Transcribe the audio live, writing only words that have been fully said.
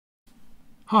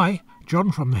Hi,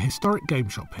 John from the Historic Game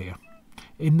Shop here.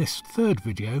 In this third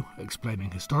video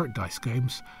explaining historic dice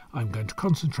games, I'm going to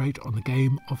concentrate on the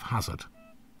game of Hazard.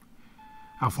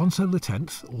 Alfonso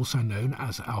X, also known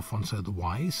as Alfonso the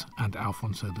Wise and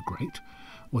Alfonso the Great,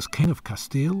 was king of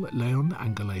Castile, Leon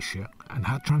and Galicia and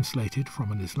had translated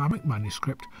from an Islamic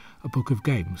manuscript a book of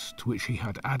games to which he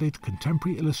had added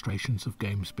contemporary illustrations of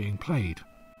games being played.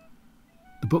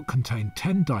 The book contained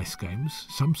 10 dice games,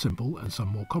 some simple and some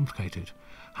more complicated.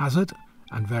 Hazard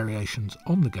and variations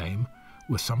on the game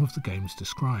were some of the games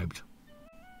described.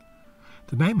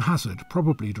 The name Hazard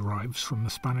probably derives from the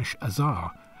Spanish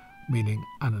azar, meaning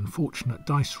an unfortunate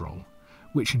dice roll,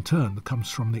 which in turn comes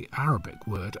from the Arabic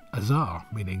word azar,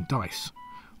 meaning dice,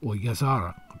 or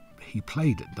yazara, he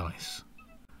played at dice.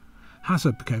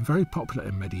 Hazard became very popular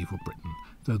in medieval Britain,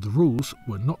 though the rules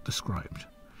were not described.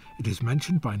 It is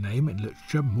mentioned by name in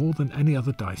literature more than any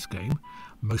other dice game,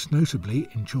 most notably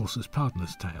in Chaucer's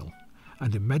Pardoner's Tale,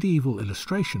 and in medieval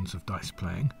illustrations of dice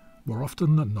playing, more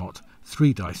often than not,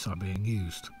 3 dice are being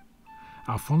used.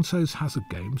 Alfonso's Hazard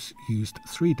games used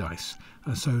 3 dice,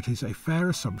 and so it is a fair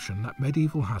assumption that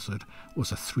medieval Hazard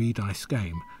was a 3 dice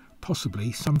game,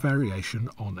 possibly some variation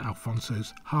on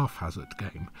Alfonso's half Hazard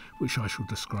game, which I shall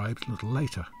describe a little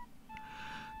later.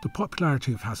 The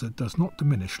popularity of Hazard does not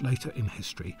diminish later in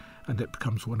history, and it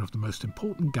becomes one of the most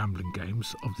important gambling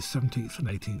games of the 17th and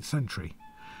 18th century.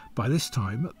 By this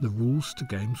time, the rules to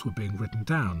games were being written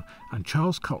down, and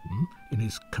Charles Cotton, in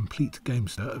his Complete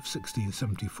Gamester of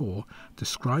 1674,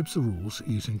 describes the rules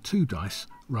using 2 dice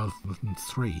rather than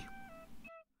 3.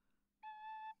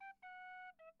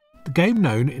 The game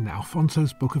known in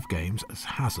Alfonso's Book of Games as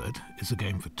Hazard is a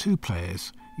game for 2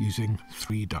 players using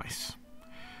 3 dice.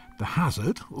 The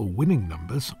hazard, or winning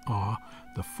numbers, are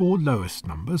the 4 lowest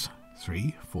numbers,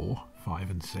 3, 4,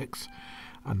 5 and 6,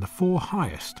 and the 4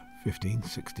 highest, 15,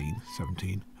 16,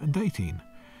 17 and 18.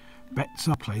 Bets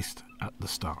are placed at the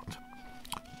start.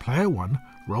 Player 1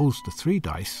 rolls the 3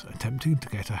 dice, attempting to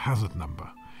get a hazard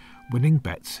number, winning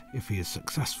bets if he is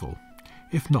successful.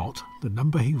 If not, the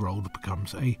number he rolled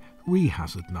becomes a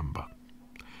re-hazard number.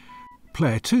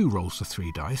 Player 2 rolls the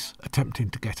 3 dice,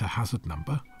 attempting to get a hazard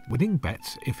number, winning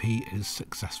bets if he is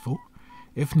successful.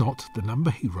 If not, the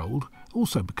number he rolled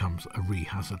also becomes a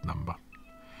re-hazard number.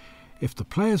 If the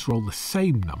players roll the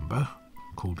same number,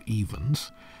 called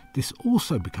evens, this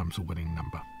also becomes a winning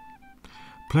number.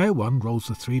 Player 1 rolls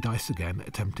the 3 dice again,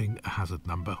 attempting a hazard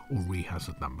number or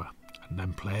re-hazard number, and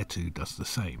then player 2 does the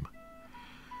same.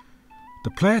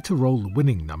 The player to roll the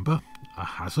winning number, a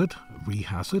hazard, a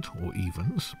re-hazard or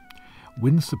evens,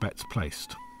 wins the bets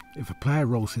placed. If a player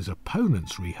rolls his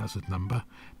opponent's re-hazard number,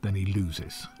 then he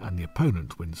loses, and the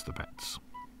opponent wins the bets.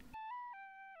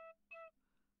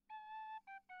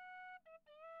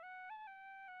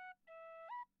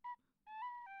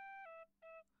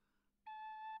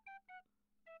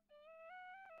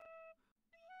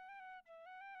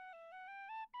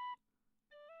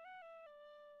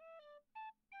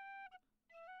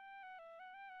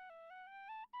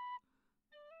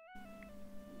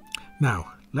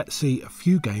 Now, let's see a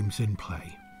few games in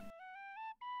play.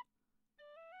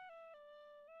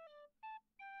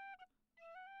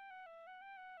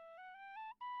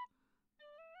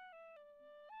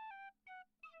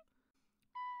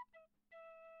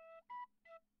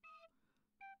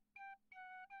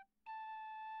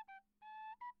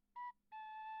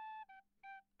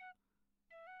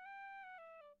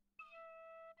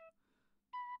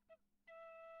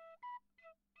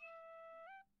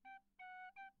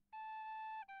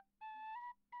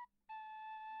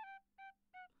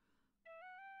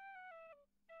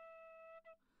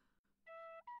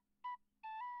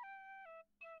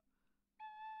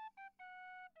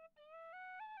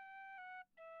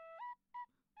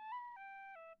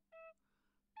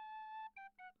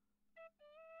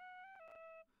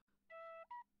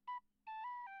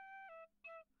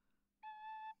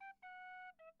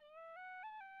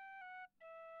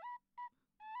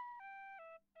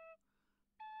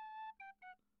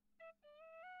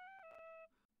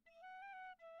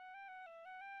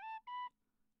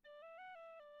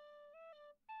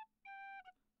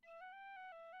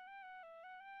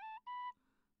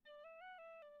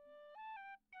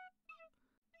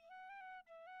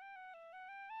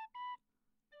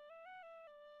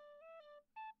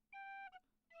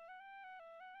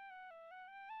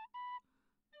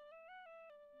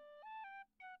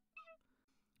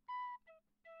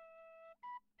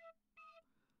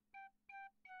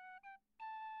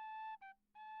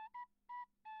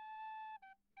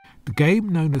 The game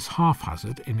known as half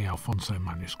hazard in the Alfonso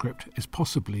manuscript is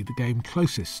possibly the game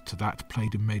closest to that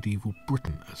played in medieval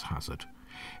Britain as hazard.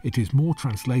 It is more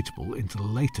translatable into the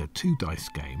later two-dice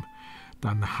game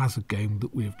than the hazard game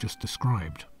that we have just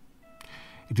described.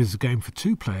 It is a game for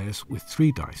 2 players with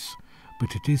 3 dice,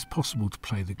 but it is possible to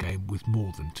play the game with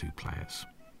more than 2 players.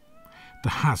 The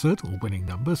hazard or winning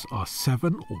numbers are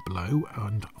 7 or below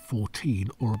and 14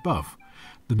 or above.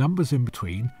 The numbers in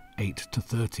between 8 to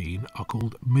 13 are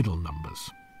called middle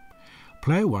numbers.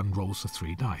 Player 1 rolls the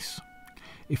 3 dice.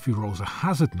 If he rolls a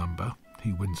hazard number,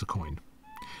 he wins a coin.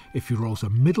 If he rolls a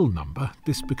middle number,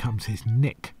 this becomes his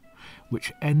nick,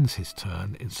 which ends his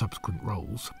turn in subsequent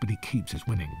rolls, but he keeps his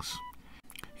winnings.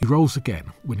 He rolls again,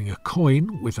 winning a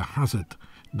coin with a hazard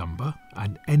number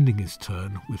and ending his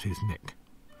turn with his nick.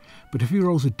 But if he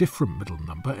rolls a different middle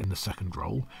number in the second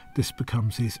roll, this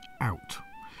becomes his out,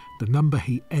 the number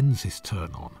he ends his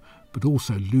turn on, but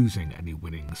also losing any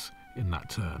winnings in that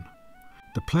turn.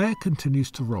 The player continues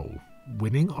to roll,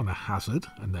 winning on a hazard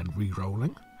and then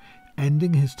re-rolling,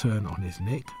 ending his turn on his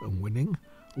nick and winning,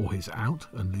 or his out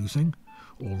and losing,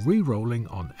 or re-rolling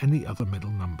on any other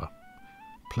middle number.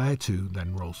 Player 2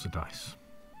 then rolls the dice.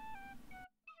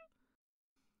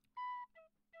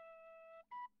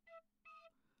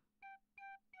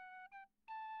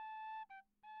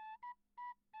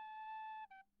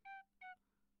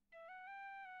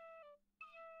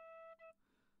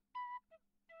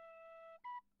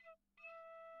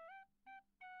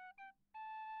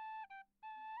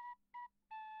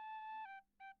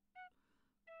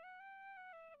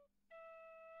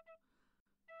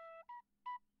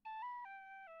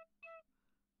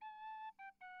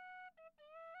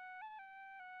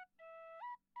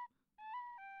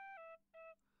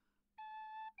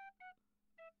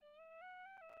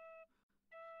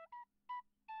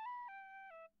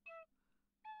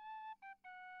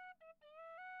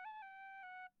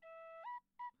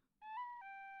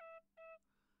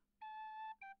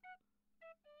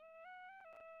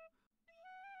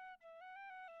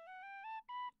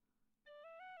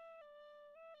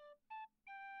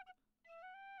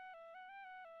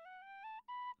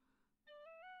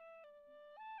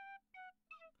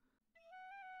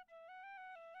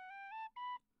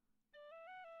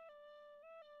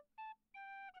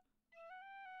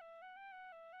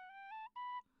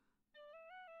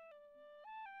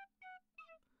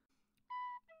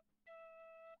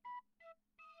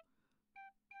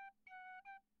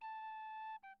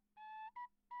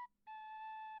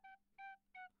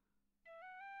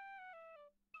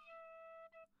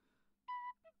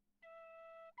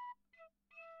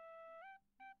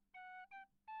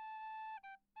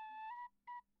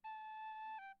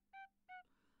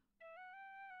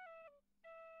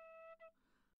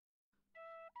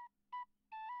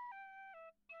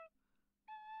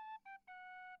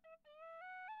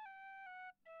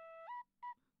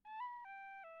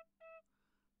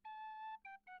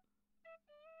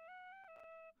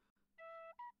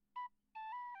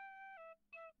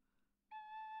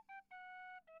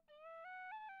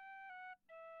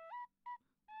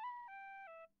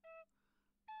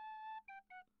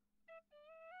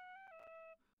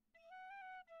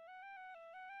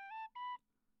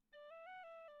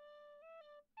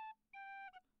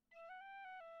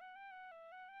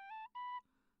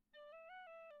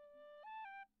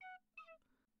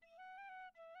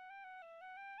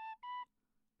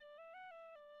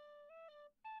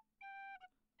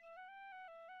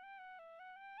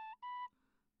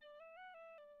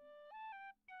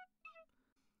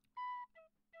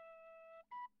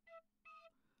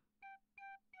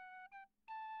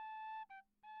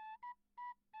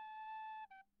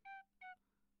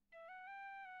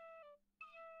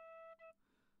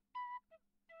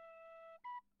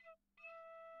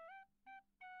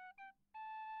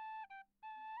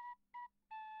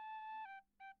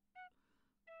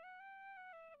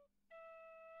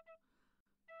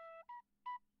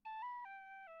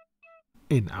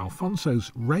 In Alfonso's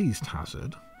raised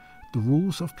hazard, the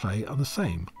rules of play are the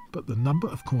same, but the number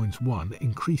of coins won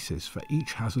increases for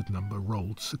each hazard number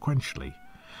rolled sequentially.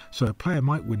 So a player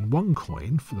might win 1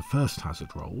 coin for the first hazard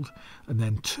rolled, and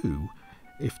then 2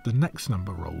 if the next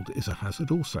number rolled is a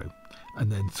hazard also, and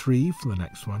then 3 for the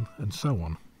next one, and so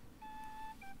on.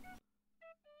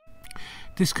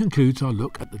 This concludes our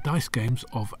look at the dice games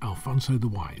of Alfonso the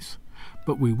Wise,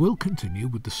 but we will continue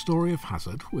with the story of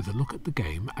hazard with a look at the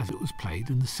game as it was played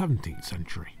in the 17th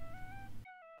century.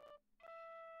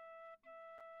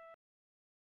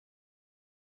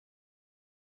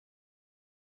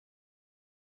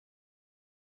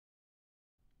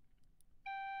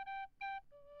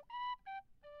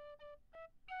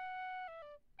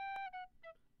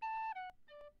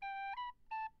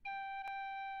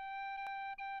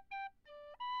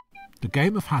 The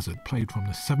game of hazard, played from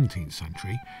the 17th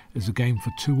century, is a game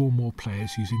for 2 or more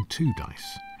players using 2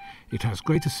 dice. It has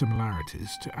greater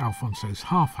similarities to Alfonso's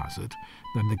half hazard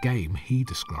than the game he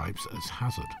describes as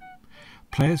hazard.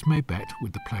 Players may bet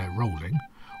with the player rolling,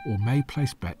 or may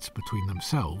place bets between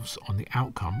themselves on the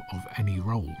outcome of any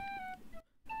roll.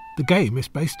 The game is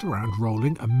based around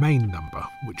rolling a main number,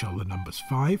 which are the numbers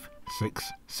 5,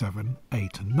 6, 7,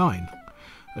 8 and 9.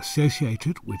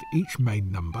 Associated with each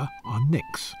main number are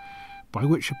nicks, by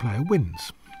which a player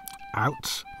wins,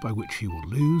 outs, by which he will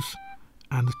lose,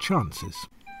 and chances.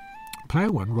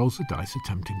 Player 1 rolls the dice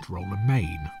attempting to roll a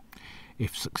main.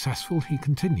 If successful, he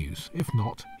continues. If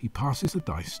not, he passes the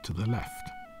dice to the left.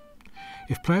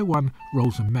 If player 1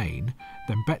 rolls a main,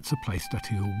 then bets are placed that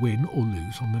he will win or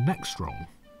lose on the next roll.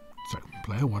 So,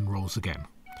 player 1 rolls again.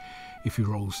 If he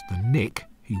rolls the nick,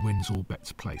 he wins all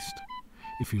bets placed.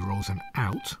 If he rolls an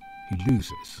out, he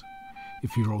loses.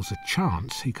 If he rolls a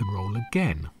chance, he can roll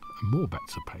again, and more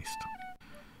bets are placed.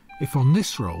 If on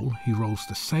this roll he rolls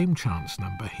the same chance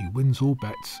number, he wins all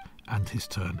bets and his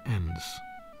turn ends.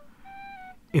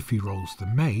 If he rolls the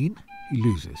main, he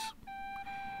loses.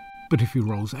 But if he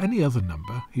rolls any other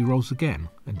number, he rolls again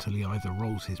until he either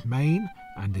rolls his main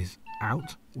and is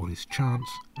out, or his chance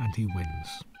and he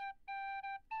wins.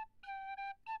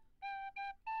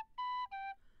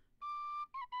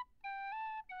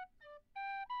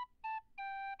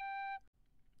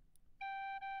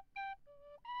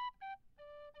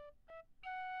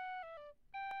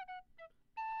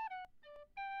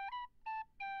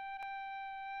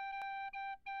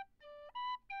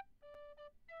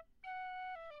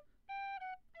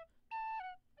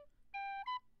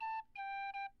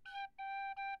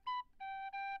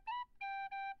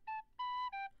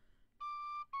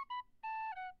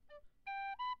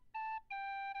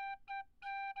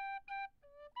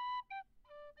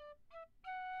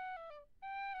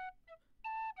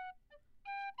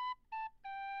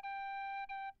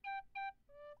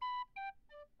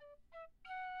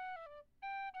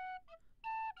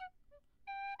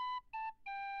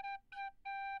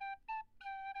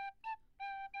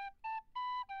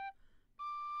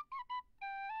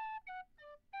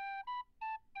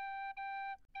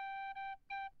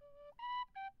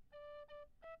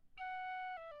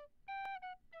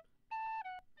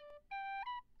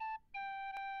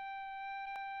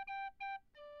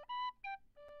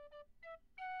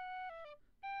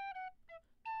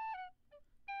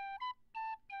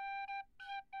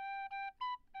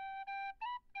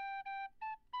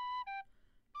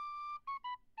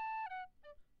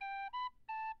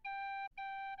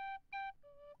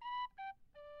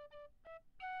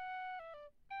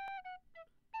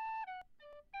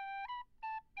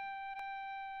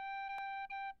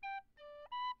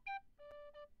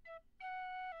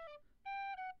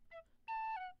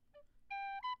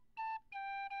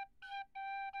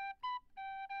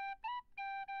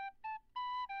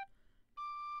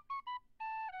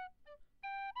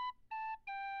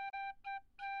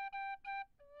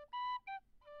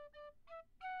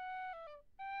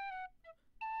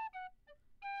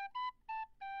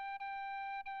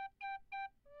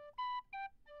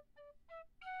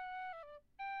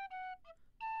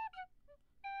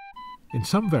 In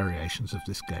some variations of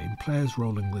this game, players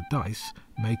rolling the dice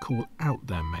may call out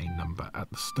their main number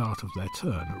at the start of their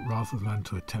turn rather than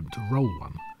to attempt to roll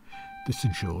one. This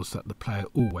ensures that the player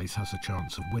always has a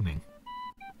chance of winning.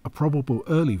 A probable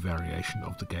early variation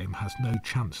of the game has no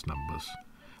chance numbers,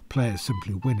 players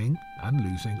simply winning and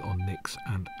losing on nicks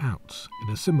and outs,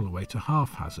 in a similar way to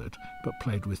half hazard, but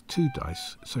played with 2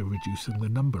 dice, so reducing the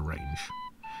number range.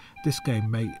 This game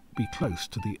may be close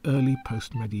to the early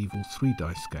post-medieval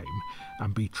 3-dice game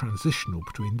and be transitional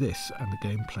between this and the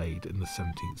game played in the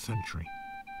 17th century.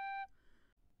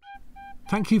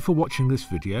 Thank you for watching this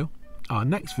video. Our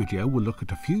next video will look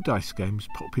at a few dice games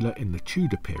popular in the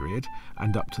Tudor period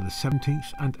and up to the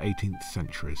 17th and 18th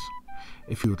centuries.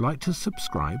 If you would like to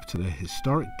subscribe to the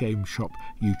Historic Game Shop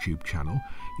YouTube channel,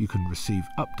 you can receive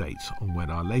updates on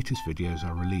when our latest videos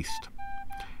are released.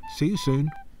 See you soon.